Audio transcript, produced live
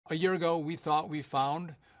a year ago, we thought we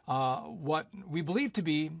found what we believe to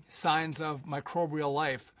be signs of microbial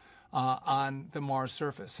life on the Mars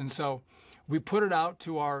surface. And so we put it out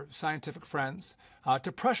to our scientific friends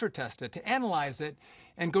to pressure test it, to analyze it,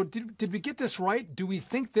 and go, did we get this right? Do we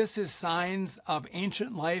think this is signs of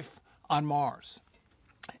ancient life on Mars?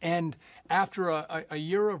 And after a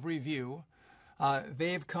year of review,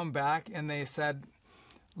 they've come back and they said,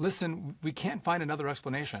 listen, we can't find another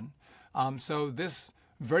explanation. So this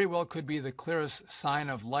very well could be the clearest sign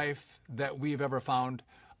of life that we've ever found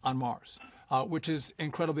on Mars, which is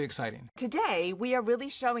incredibly exciting. Today, we are really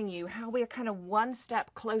showing you how we are kind of one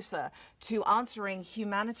step closer to answering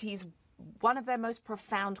humanity's one of their most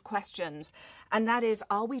profound questions, and that is,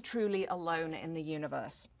 are we truly alone in the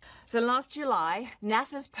universe? So last July,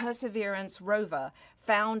 NASA's Perseverance rover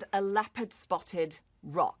found a leopard-spotted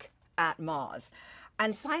rock at Mars.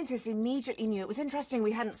 And scientists immediately knew. It was interesting,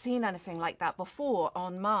 we hadn't seen anything like that before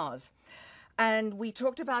on Mars. And we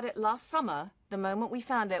talked about it last summer. The moment we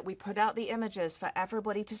found it, we put out the images for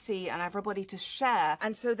everybody to see and everybody to share.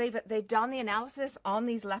 And so they've done the analysis on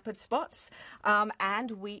these leopard spots,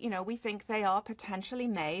 and we think they are potentially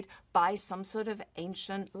made by some sort of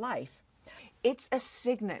ancient life. It's a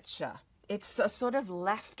signature. It's a sort of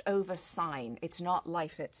leftover sign. It's not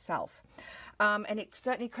life itself. And it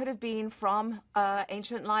certainly could have been from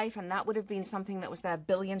ancient life, and that would have been something that was there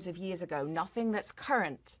billions of years ago, nothing that's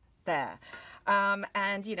current there.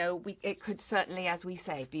 It could certainly, as we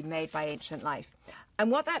say, be made by ancient life.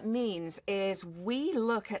 And what that means is we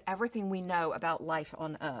look at everything we know about life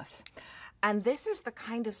on Earth. And this is the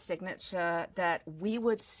kind of signature that we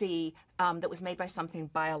would see that was made by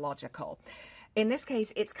something biological. In this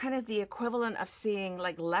case, it's kind of the equivalent of seeing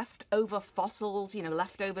like leftover fossils,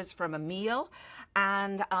 leftovers from a meal,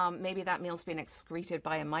 and maybe that meal's been excreted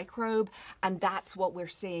by a microbe, and that's what we're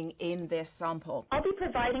seeing in this sample. I'll be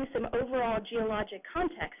providing some overall geologic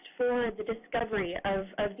context for the discovery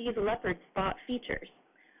of these leopard spot features.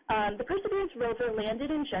 The Perseverance rover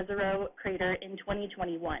landed in Jezero Crater in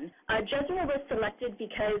 2021. Jezero was selected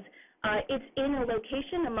because it's in a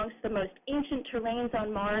location amongst the most ancient terrains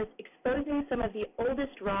on Mars, exposing some of the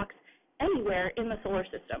oldest rocks anywhere in the solar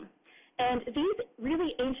system. And these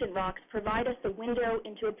really ancient rocks provide us a window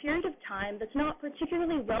into a period of time that's not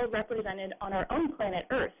particularly well represented on our own planet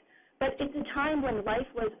Earth, but it's a time when life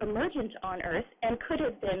was emergent on Earth and could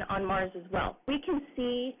have been on Mars as well. We can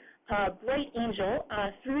see Bright Angel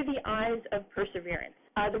through the eyes of Perseverance.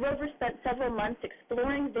 The rover spent several months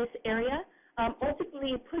exploring this area,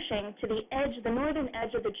 ultimately pushing to the northern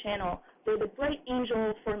edge of the channel where the Bright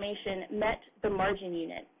Angel formation met the margin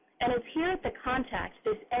unit. And it's here at the contact,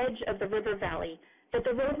 this edge of the river valley, that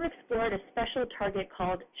the rover explored a special target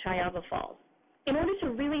called Neretva Vallis. In order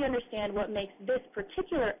to really understand what makes this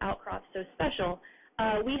particular outcrop so special,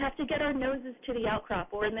 we have to get our noses to the outcrop,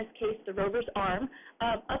 or in this case, the rover's arm,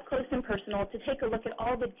 up close and personal to take a look at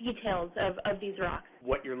all the details of these rocks.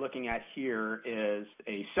 What you're looking at here is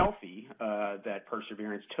a selfie that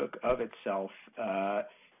Perseverance took of itself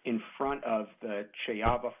in front of the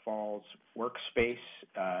Neretva Vallis workspace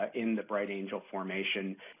in the Bright Angel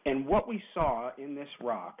Formation. And what we saw in this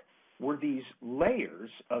rock were these layers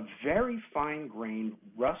of very fine-grained,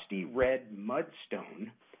 rusty red mudstone.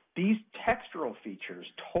 These textural features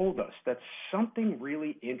told us that something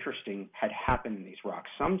really interesting had happened in these rocks.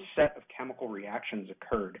 Some set of chemical reactions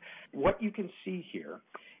occurred. What you can see here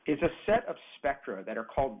is a set of spectra that are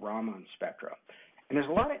called Raman spectra. And there's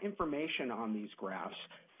a lot of information on these graphs,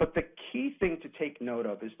 but the key thing to take note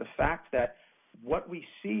of is the fact that what we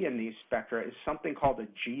see in these spectra is something called a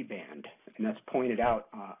G-band, and that's pointed out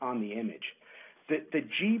on the image. The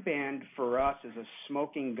G-band for us is a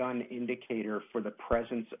smoking gun indicator for the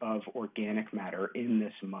presence of organic matter in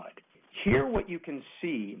this mud. Here what you can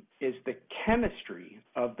see is the chemistry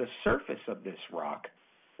of the surface of this rock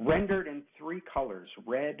rendered in three colors,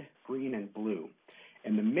 red, green, and blue.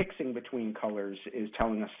 And the mixing between colors is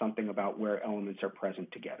telling us something about where elements are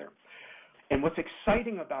present together. And what's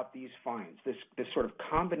exciting about these finds, this sort of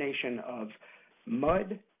combination of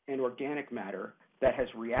mud and organic matter that has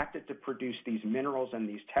reacted to produce these minerals and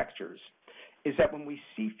these textures, is that when we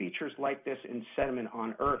see features like this in sediment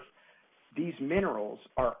on Earth, these minerals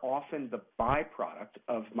are often the byproduct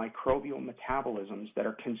of microbial metabolisms that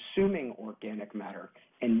are consuming organic matter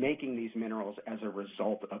and making these minerals as a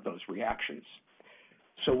result of those reactions.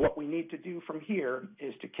 So what we need to do from here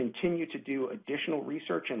is to continue to do additional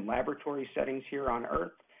research in laboratory settings here on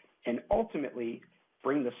Earth and ultimately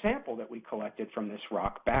bring the sample that we collected from this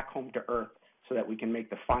rock back home to Earth so that we can make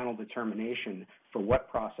the final determination for what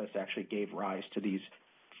process actually gave rise to these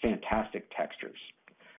fantastic textures.